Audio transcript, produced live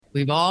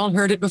We've all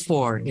heard it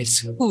before. It's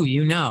who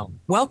you know.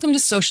 Welcome to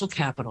Social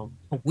Capital,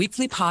 a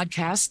weekly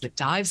podcast that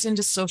dives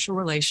into social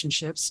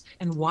relationships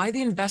and why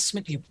the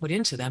investment you put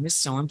into them is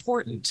so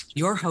important.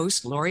 Your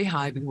host, Lori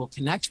Hybe, will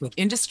connect with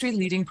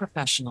industry-leading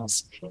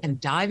professionals and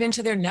dive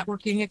into their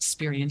networking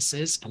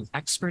experiences and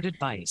expert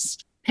advice.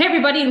 Hey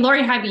everybody,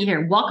 Lori Hybe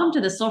here. Welcome to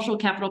the Social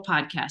Capital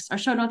Podcast. Our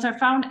show notes are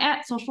found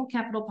at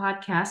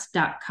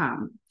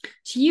socialcapitalpodcast.com.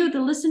 To you, the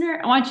listener,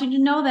 I want you to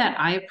know that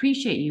I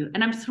appreciate you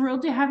and I'm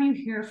thrilled to have you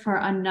here for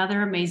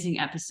another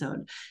amazing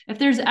episode. If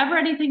there's ever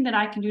anything that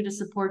I can do to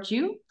support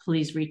you,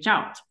 please reach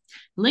out.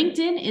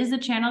 LinkedIn is the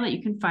channel that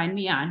you can find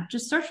me on.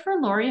 Just search for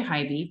Lori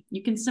Hybe.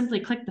 You can simply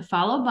click the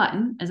follow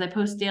button as I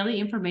post daily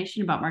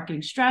information about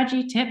marketing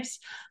strategy, tips,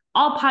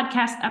 all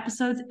podcast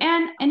episodes,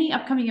 and any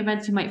upcoming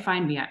events you might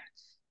find me at.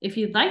 If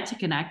you'd like to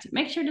connect,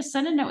 make sure to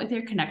send a note with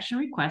your connection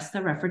request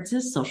that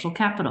references Social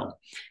Capital.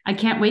 I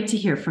can't wait to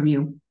hear from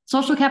you.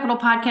 Social Capital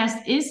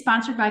Podcast is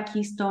sponsored by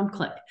Keystone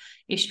Click,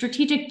 a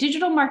strategic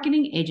digital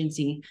marketing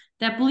agency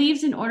that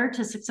believes in order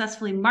to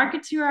successfully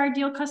market to your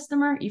ideal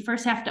customer, you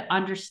first have to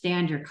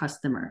understand your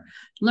customer.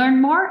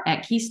 Learn more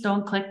at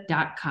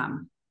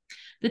keystoneclick.com.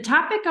 The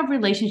topic of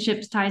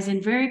relationships ties in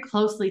very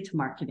closely to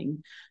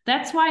marketing.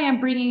 That's why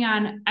I'm bringing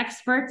on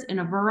experts in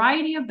a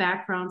variety of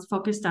backgrounds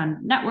focused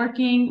on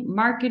networking,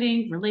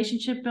 marketing,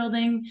 relationship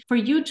building for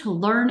you to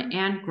learn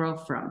and grow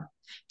from.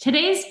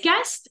 Today's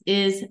guest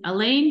is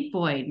Alane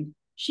Boyd.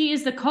 She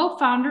is the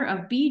co-founder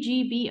of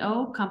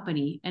BGBO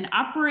Company, an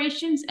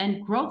operations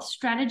and growth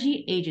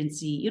strategy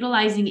agency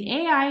utilizing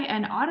AI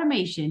and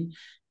automation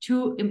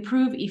to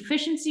improve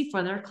efficiency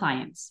for their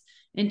clients.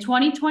 In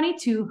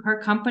 2022,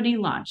 her company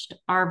launched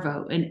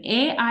Arvo, an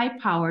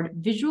AI-powered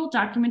visual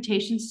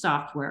documentation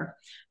software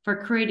for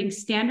creating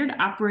standard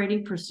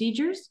operating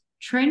procedures,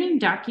 training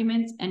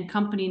documents, and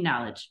company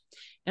knowledge.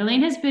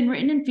 Alane has been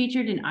written and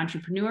featured in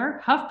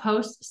Entrepreneur,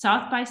 HuffPost,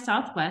 South by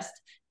Southwest,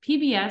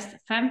 PBS,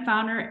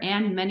 FemFounder,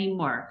 and many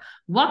more.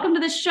 Welcome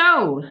to the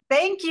show.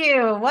 Thank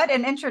you. What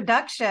an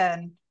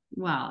introduction.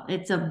 Well,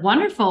 it's a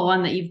wonderful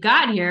one that you've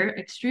got here.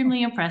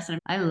 Extremely impressive.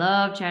 I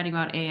love chatting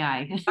about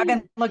AI. I've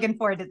been looking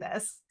forward to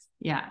this.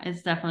 Yeah,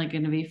 it's definitely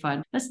going to be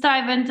fun. Let's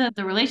dive into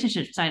the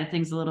relationship side of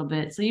things a little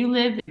bit. So you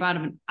live about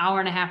an hour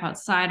and a half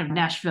outside of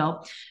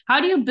Nashville. How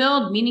do you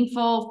build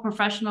meaningful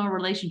professional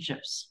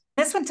relationships?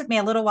 This one took me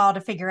a little while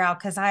to figure out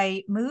because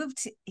I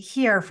moved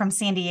here from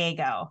San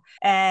Diego.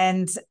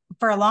 And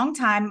for a long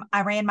time,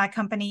 I ran my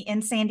company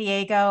in San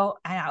Diego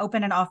and I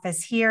opened an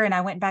office here and I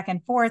went back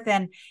and forth.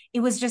 And it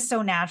was just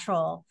so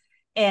natural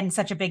in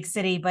such a big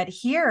city. But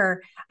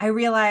here, I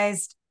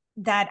realized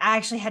that I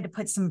actually had to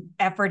put some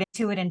effort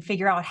into it and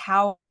figure out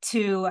how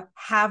to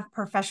have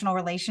professional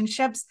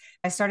relationships.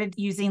 I started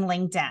using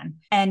LinkedIn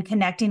and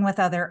connecting with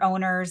other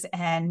owners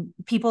and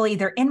people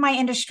either in my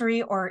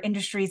industry or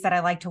industries that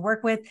I like to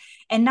work with,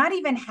 and not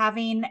even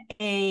having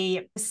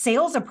a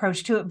sales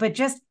approach to it, but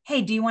just,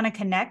 hey, do you want to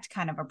connect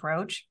kind of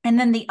approach? And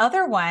then the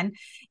other one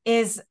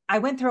is I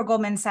went through a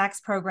Goldman Sachs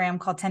program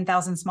called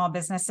 10,000 Small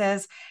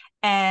Businesses.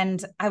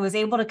 And I was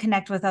able to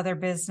connect with other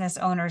business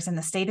owners in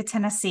the state of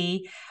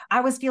Tennessee. I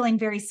was feeling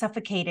very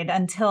suffocated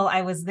until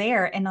I was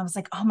there. And I was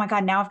like, oh my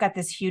God, now I've got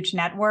this huge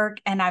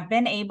network. And I've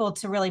been able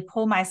to really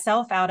pull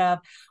myself out of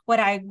what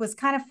I was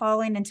kind of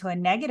falling into a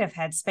negative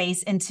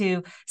headspace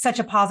into such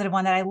a positive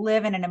one, that I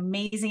live in an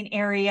amazing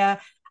area.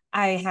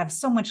 I have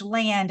so much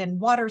land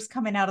and water's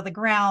coming out of the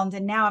ground.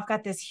 And now I've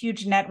got this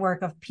huge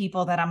network of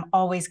people that I'm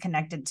always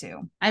connected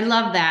to. I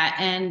love that.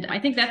 And I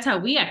think that's how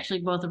we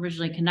actually both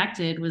originally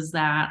connected, was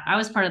that I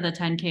was part of the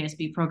 10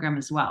 KSB program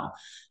as well.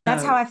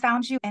 That's how I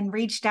found you and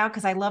reached out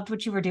because I loved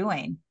what you were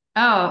doing.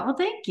 Oh, well,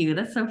 thank you.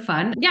 That's so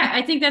fun. Yeah,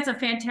 I think that's a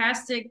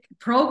fantastic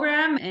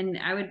program. And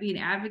I would be an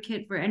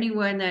advocate for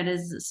anyone that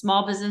is a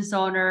small business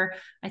owner.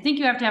 I think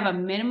you have to have a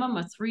minimum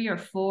of 3 or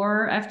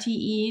 4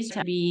 FTEs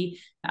to be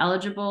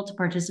eligible to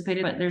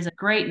participate. But there's a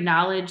great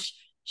knowledge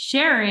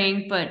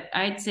sharing. But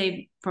I'd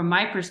say from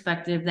my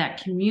perspective,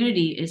 that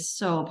community is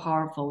so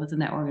powerful within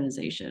that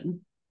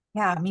organization.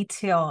 Yeah, me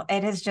too.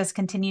 It has just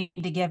continued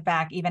to give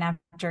back even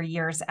after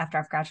years after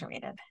I've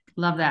graduated.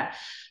 Love that.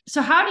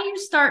 So how do you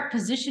start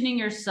positioning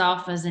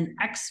yourself as an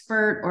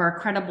expert or a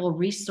credible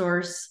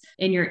resource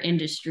in your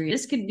industry?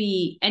 This could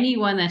be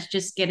anyone that's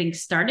just getting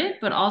started,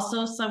 but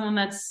also someone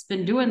that's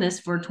been doing this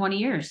for 20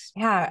 years.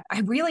 Yeah,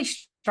 I really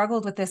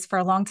struggled with this for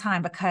a long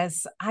time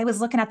because I was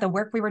looking at the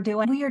work we were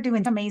doing. We are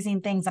doing amazing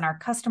things and our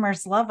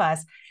customers love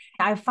us.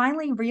 I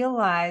finally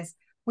realized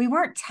we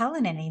weren't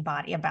telling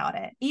anybody about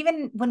it.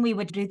 Even when we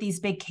would do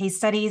these big case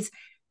studies,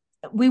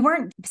 we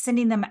weren't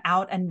sending them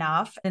out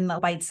enough in the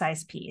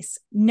bite-sized piece.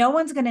 No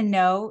one's going to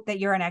know that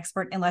you're an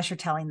expert unless you're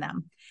telling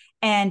them.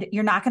 And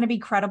you're not going to be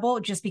credible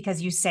just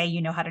because you say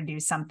you know how to do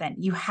something.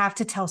 You have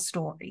to tell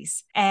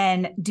stories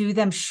and do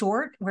them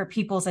short where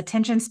people's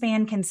attention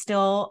span can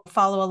still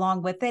follow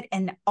along with it,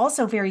 and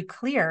also very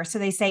clear. So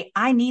they say,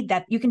 I need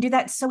that. You can do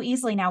that so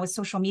easily now with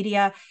social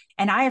media.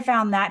 And I have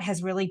found that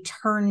has really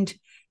turned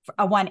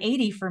a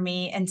 180 for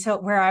me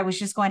until where I was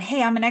just going,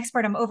 hey, I'm an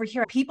expert. I'm over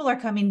here. People are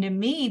coming to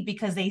me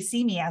because they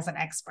see me as an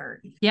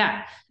expert.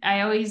 Yeah.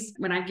 I always,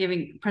 when I'm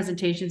giving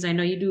presentations, I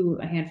know you do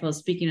a handful of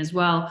speaking as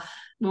well.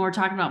 When we're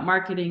talking about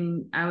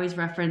marketing, I always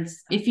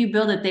reference, if you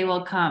build it, they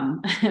will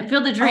come.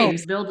 Field of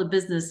dreams, build a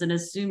business and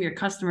assume your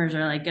customers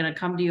are like going to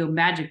come to you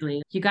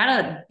magically. You got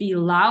to be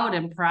loud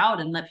and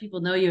proud and let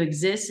people know you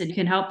exist and you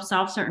can help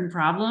solve certain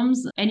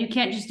problems. And you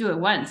can't just do it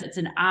once. It's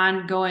an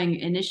ongoing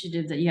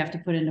initiative that you have to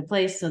put into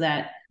place so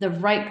that the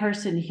right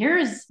person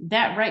hears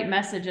that right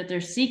message that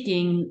they're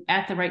seeking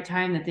at the right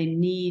time, that they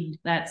need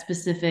that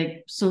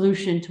specific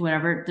solution to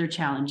whatever their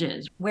challenge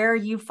is. Where are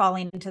you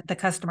falling into the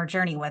customer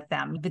journey with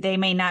them? They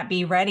may not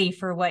be ready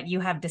for what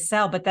you have to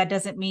sell, but that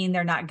doesn't mean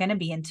they're not going to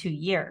be in 2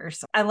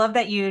 years. I love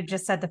that you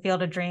just said the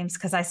field of dreams,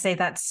 because I say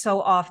that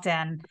so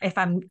often if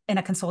I'm in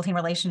a consulting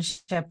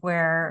relationship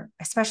where,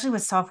 especially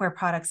with software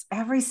products,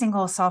 every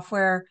single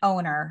software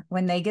owner,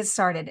 when they get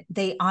started,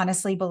 they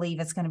honestly believe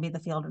it's going to be the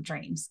field of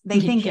dreams. They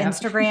think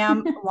Instagram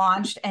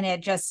launched and it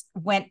just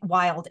went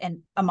wild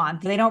in a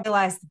month. They don't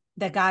realize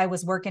the guy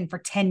was working for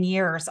 10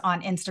 years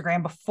on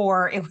Instagram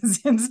before it was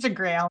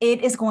Instagram.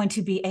 It is going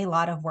to be a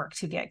lot of work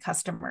to get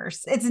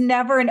customers. It's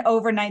never an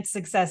overnight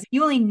success.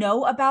 You only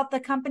know about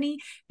the company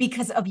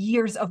because of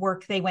years of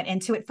work they went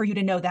into it for you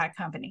to know that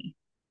company.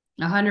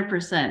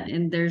 100%.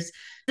 And there's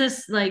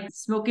this like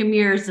smoke and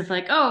mirrors of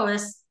like, oh,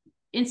 this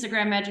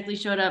Instagram magically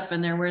showed up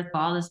and they're worth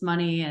all this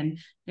money and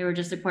they were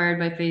just acquired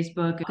by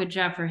Facebook. Good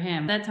job for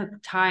him. That took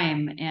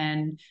time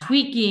and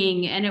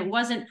tweaking, and it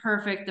wasn't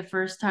perfect the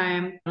first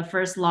time, the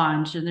first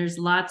launch. And there's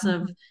lots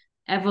of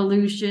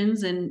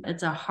evolutions, and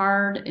it's a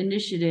hard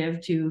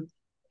initiative to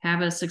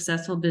have a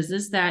successful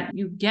business that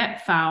you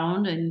get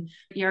found and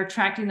you're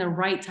attracting the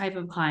right type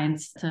of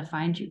clients to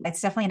find you.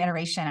 It's definitely an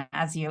iteration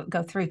as you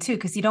go through too,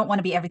 because you don't want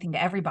to be everything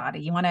to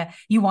everybody. You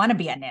want to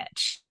be a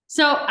niche.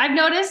 So I've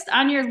noticed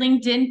on your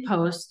LinkedIn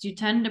posts, you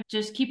tend to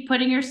just keep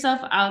putting yourself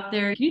out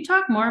there. Can you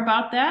talk more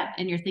about that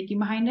and your thinking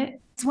behind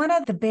it? It's one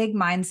of the big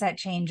mindset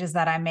changes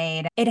that I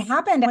made. It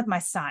happened with my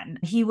son.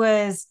 He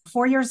was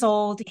 4 years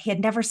old. He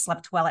had never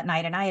slept well at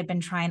night, and I had been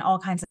trying all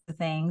kinds of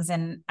things.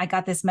 And I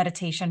got this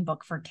meditation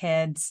book for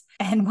kids.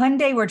 And one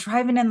day we're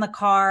driving in the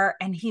car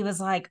and he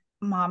was like,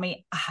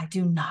 Mommy, I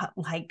do not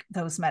like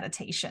those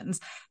meditations.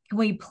 Can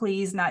we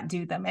please not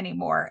do them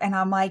anymore? And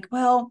I'm like,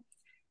 well,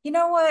 you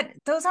know what?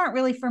 Those aren't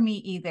really for me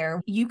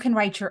either. You can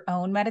write your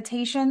own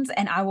meditations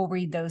and I will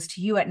read those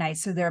to you at night.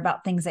 So they're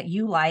about things that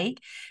you like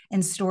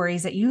and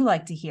stories that you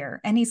like to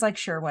hear. And he's like,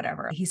 sure,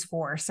 whatever. He's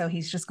 4, so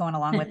he's just going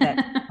along with it.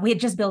 We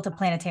had just built a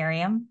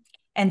planetarium.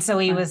 And so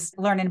he was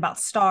learning about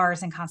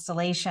stars and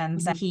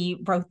constellations. And he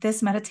wrote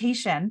this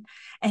meditation,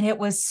 and it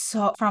was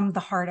so from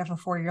the heart of a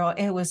 4-year-old.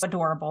 It was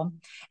adorable.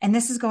 And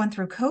this is going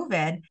through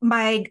COVID.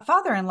 My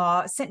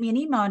father-in-law sent me an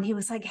email and he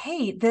was like,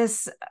 hey,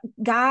 this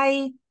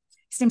guy,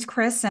 his name's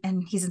Chris,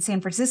 and he's in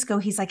San Francisco.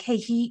 He's like, hey,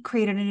 he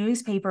created a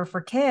newspaper for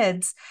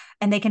kids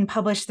and they can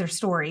publish their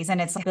stories. And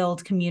it's like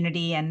build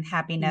community and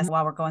happiness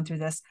while we're going through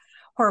this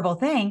horrible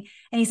thing.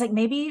 And he's like,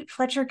 maybe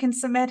Fletcher can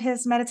submit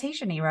his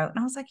meditation he wrote. And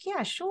I was like,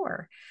 yeah,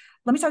 sure.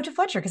 Let me talk to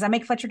Fletcher, because I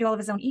make Fletcher do all of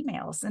his own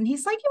emails. And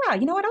he's like, yeah,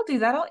 you know what? I'll do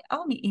that.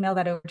 I'll email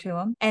that over to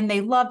him. And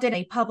they loved it.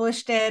 They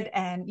published it.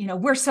 And,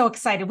 we're so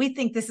excited. We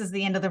think this is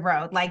the end of the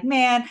road. Like,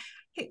 man,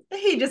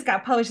 he just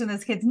got published in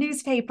this kid's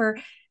newspaper.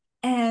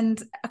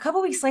 And a couple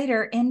of weeks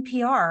later,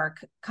 NPR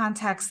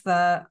contacts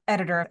the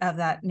editor of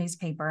that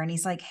newspaper. And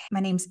he's like,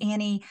 my name's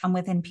Annie. I'm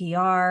with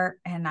NPR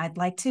and I'd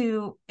like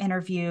to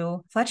interview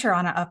Fletcher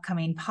on an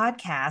upcoming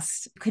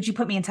podcast. Could you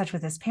put me in touch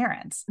with his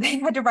parents? They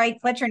had to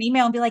write Fletcher an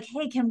email and be like,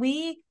 hey, can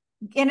we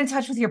get in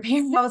touch with your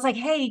parents? I was like,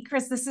 hey,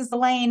 Chris, this is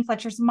Alane,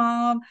 Fletcher's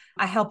mom.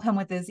 I help him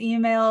with his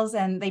emails,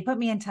 and they put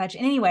me in touch.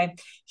 And anyway,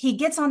 he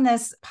gets on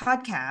this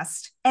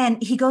podcast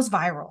and he goes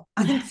viral.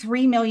 I think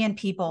 3 million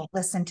people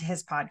listen to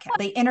his podcast.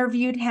 They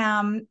interviewed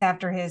him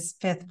after his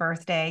 5th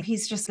birthday.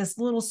 He's just this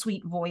little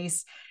sweet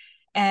voice.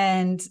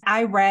 And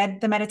I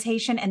read the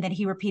meditation and then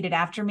he repeated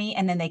after me,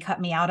 and then they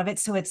cut me out of it.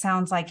 So it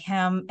sounds like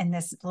him and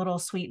this little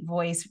sweet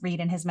voice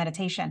reading his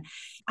meditation.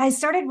 I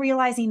started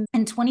realizing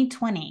in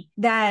 2020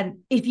 that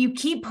if you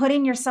keep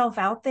putting yourself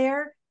out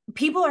there,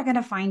 people are going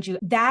to find you.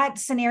 That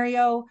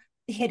scenario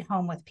hit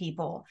home with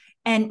people.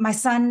 And my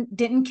son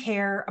didn't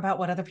care about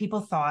what other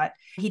people thought.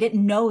 He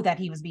didn't know that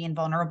he was being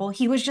vulnerable.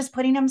 He was just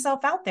putting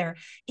himself out there.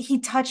 He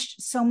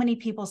touched so many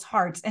people's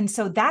hearts. And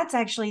so that's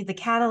actually the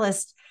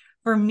catalyst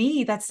for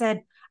me that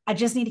said, I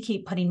just need to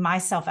keep putting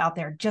myself out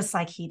there just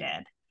like he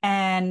did.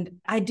 And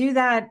I do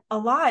that a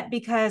lot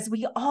because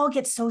we all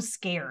get so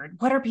scared.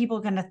 What are people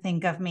going to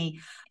think of me?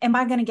 Am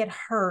I going to get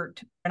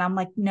hurt? And I'm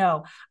like,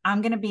 no,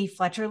 I'm going to be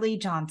Fletcher Lee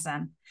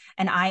Johnson.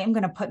 And I am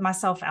going to put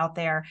myself out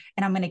there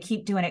and I'm going to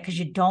keep doing it because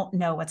you don't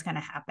know what's going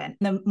to happen.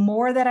 The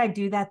more that I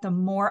do that, the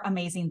more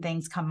amazing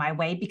things come my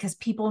way because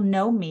people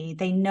know me.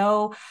 They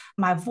know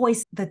my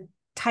voice, the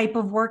type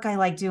of work I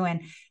like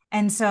doing.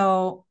 And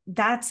so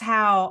that's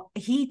how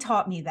he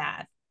taught me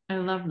that. I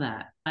love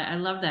that. I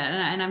love that.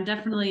 And I'm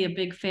definitely a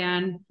big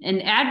fan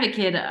and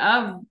advocate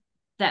of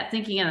that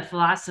thinking, and the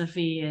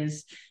philosophy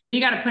is You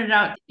got to put it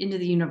out into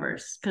the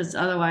universe, because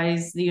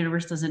otherwise the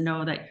universe doesn't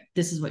know that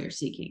this is what you're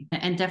seeking.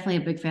 And definitely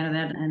a big fan of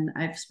that. And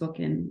I've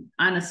spoken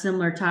on a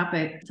similar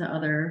topic to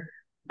other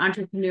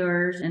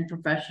entrepreneurs and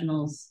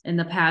professionals in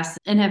the past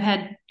and have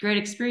had great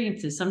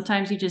experiences.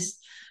 Sometimes you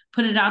just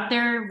put it out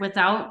there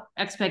without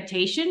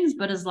expectations,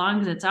 but as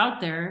long as it's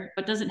out there,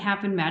 it doesn't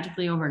happen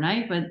magically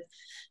overnight. But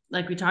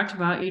like we talked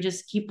about, you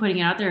just keep putting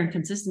it out there in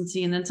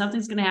consistency, and then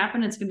something's going to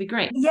happen. It's going to be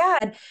great.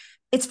 Yeah.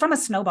 It's from a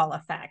snowball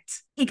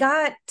effect. He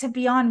got to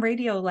be on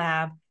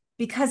Radiolab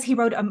because he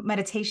wrote a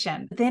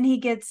meditation. Then he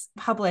gets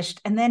published,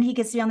 and then he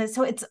gets to be on this.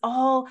 So it's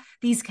all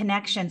these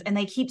connections, and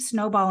they keep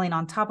snowballing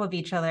on top of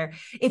each other.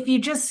 If you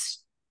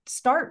just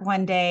start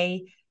one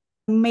day,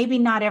 maybe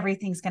not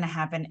everything's going to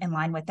happen in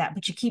line with that,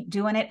 but you keep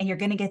doing it, and you're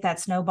going to get that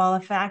snowball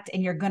effect,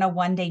 and you're going to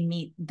one day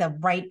meet the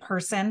right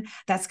person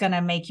that's going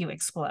to make you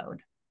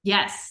explode.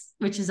 Yes,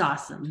 which is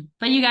awesome.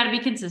 But you got to be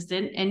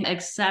consistent and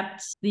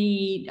accept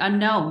the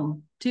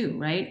unknown too,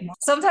 right?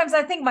 Sometimes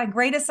I think my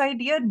greatest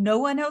idea, no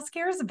one else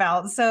cares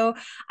about. So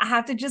I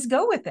have to just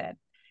go with it.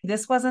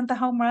 This wasn't the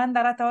home run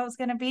that I thought it was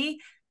going to be.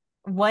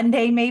 One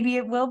day, maybe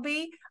it will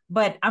be,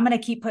 but I'm going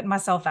to keep putting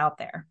myself out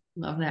there.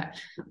 Love that.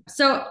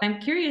 So I'm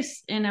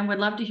curious, and I would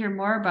love to hear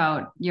more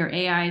about your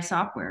AI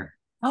software.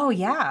 Oh,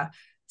 yeah.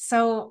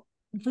 So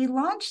we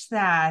launched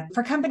that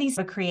for companies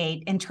to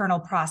create internal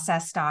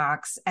process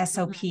docs,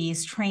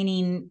 SOPs,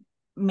 training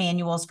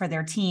manuals for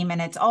their team, and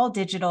it's all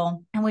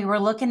digital. And we were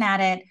looking at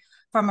it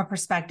from a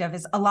perspective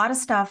is a lot of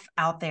stuff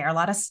out there, a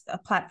lot of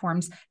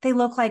platforms, they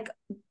look like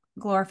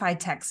glorified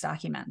text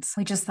documents.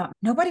 We just thought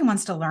nobody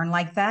wants to learn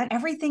like that.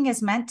 Everything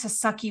is meant to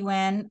suck you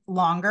in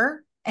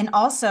longer, and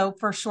also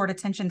for short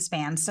attention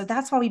spans. So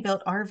that's why we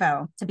built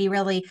Arvo, to be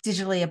really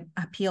digitally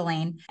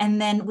appealing. And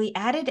then we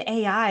added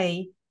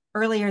AI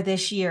earlier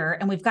this year,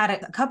 and we've got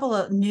a couple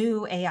of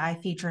new AI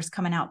features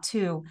coming out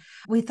too.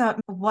 We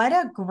thought, what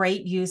a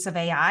great use of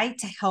AI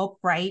to help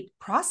write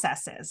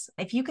processes.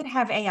 If you could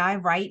have AI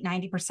write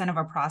 90% of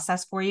a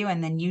process for you,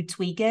 and then you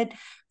tweak it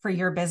for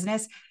your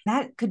business,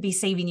 that could be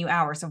saving you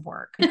hours of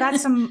work. We've got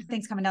some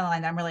things coming down the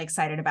line that I'm really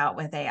excited about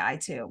with AI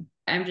too.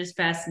 I'm just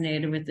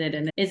fascinated with it,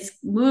 and it's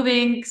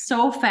moving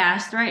so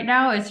fast right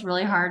now. It's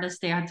really hard to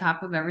stay on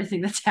top of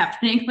everything that's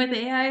happening with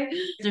AI.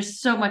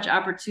 There's so much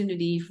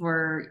opportunity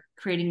for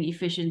creating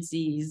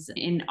efficiencies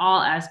in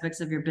all aspects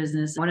of your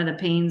business. One of the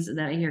pains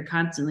that I hear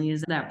constantly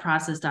is that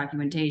process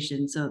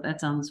documentation. So that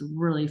sounds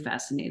really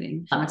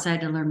fascinating. I'm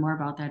excited to learn more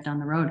about that down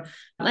the road.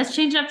 Let's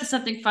change it up to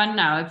something fun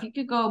now. If you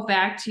could go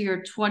back to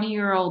your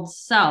 20-year-old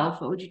self,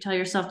 what would you tell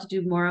yourself to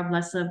do more of,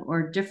 less of,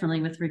 or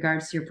differently with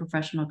regards to your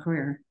professional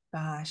career?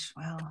 Gosh,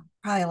 well,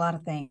 probably a lot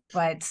of things,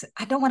 but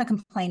I don't want to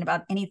complain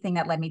about anything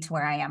that led me to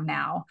where I am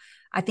now.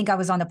 I think I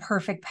was on the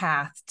perfect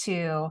path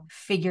to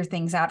figure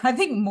things out. I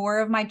think more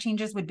of my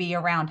changes would be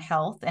around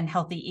health and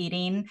healthy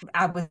eating.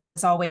 I was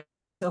always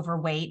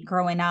overweight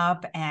growing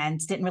up and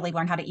didn't really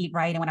learn how to eat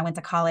right. And when I went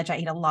to college, I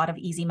ate a lot of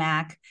Easy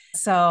Mac.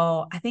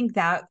 So I think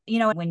that,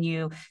 when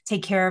you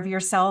take care of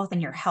yourself and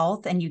your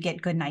health and you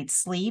get good night's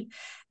sleep,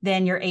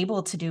 then you're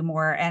able to do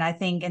more. And I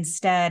think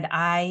instead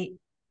I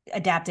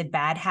adapted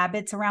bad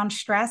habits around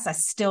stress. I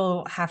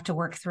still have to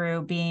work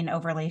through being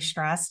overly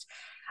stressed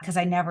because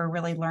I never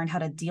really learned how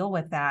to deal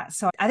with that.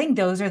 So I think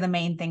those are the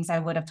main things I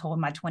would have told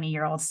my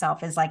 20-year-old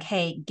self is like,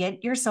 hey,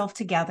 get yourself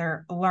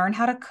together, learn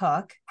how to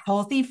cook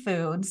healthy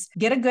foods,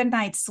 get a good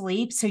night's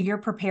sleep so you're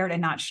prepared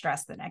and not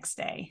stressed the next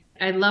day.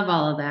 I love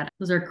all of that.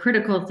 Those are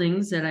critical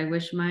things that I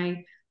wish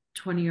my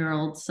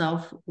 20-year-old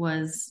self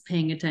was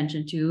paying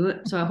attention to.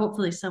 So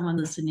hopefully someone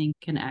listening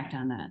can act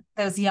on that.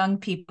 Those young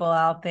people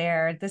out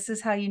there, this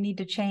is how you need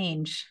to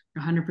change.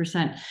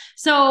 100%.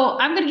 So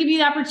I'm going to give you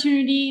the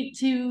opportunity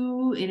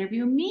to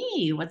interview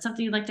me. What's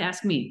something you'd like to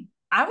ask me?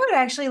 I would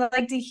actually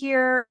like to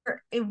hear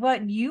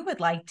what you would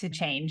like to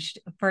change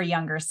for a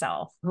younger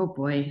self. Oh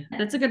boy,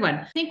 that's a good one.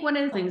 I think one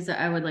of the things that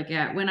I would look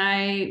at when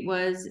I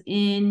was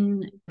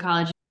in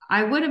college,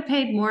 I would have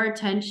paid more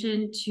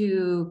attention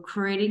to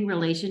creating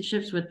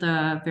relationships with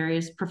the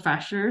various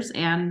professors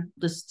and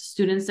the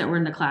students that were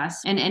in the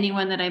class, and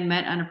anyone that I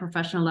met on a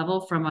professional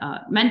level, from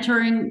a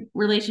mentoring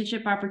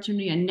relationship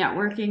opportunity, a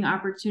networking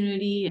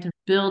opportunity, to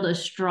build a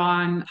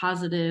strong,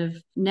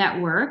 positive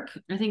network.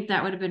 I think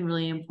that would have been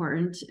really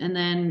important. And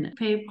then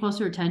pay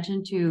closer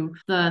attention to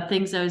the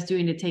things I was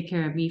doing to take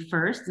care of me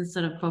first,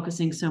 instead of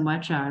focusing so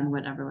much on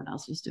what everyone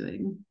else was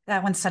doing.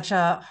 That one's such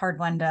a hard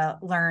one to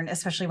learn,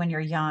 especially when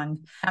you're young.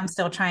 I'm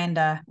still trying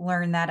to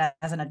learn that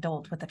as an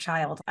adult with a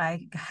child.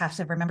 I have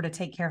to remember to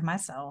take care of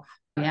myself.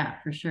 Yeah,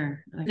 for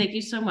sure. Thank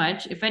you so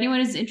much. If anyone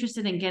is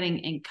interested in getting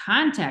in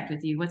contact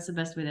with you, what's the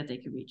best way that they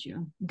could reach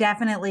you?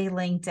 Definitely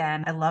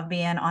LinkedIn. I love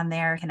being on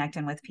there,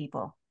 connecting with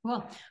people.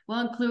 Cool.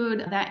 We'll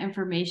include that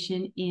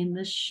information in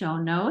the show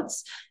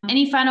notes.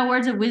 Any final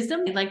words of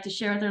wisdom you'd like to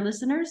share with our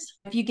listeners?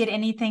 If you get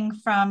anything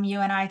from you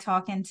and I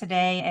talking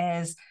today,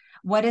 is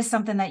what is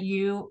something that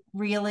you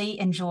really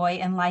enjoy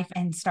in life,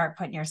 and start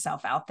putting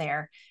yourself out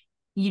there.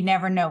 You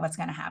never know what's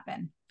going to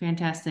happen.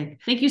 Fantastic.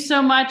 Thank you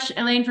so much,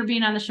 Alane, for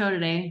being on the show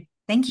today.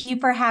 Thank you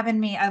for having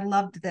me. I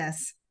loved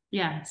this.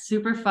 Yeah,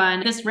 super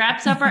fun. This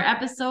wraps up our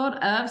episode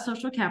of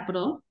Social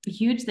Capital. A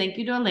huge thank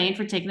you to Alane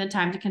for taking the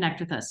time to connect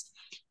with us.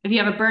 If you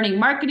have a burning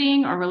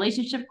marketing or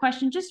relationship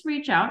question, just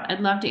reach out. I'd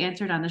love to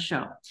answer it on the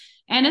show.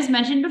 And as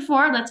mentioned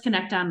before, let's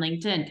connect on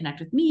LinkedIn. Connect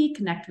with me,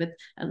 connect with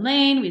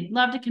Alane. We'd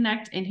love to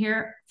connect and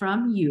hear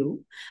from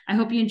you. I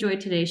hope you enjoyed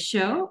today's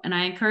show, and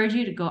I encourage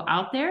you to go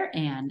out there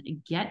and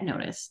get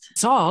noticed.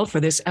 That's all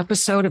for this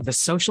episode of the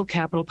Social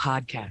Capital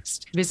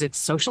Podcast. Visit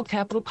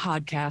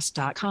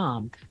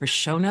socialcapitalpodcast.com for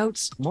show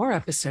notes, more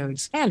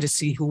episodes, and to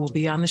see who will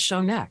be on the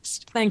show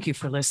next. Thank you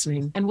for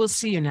listening, and we'll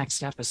see you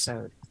next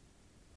episode.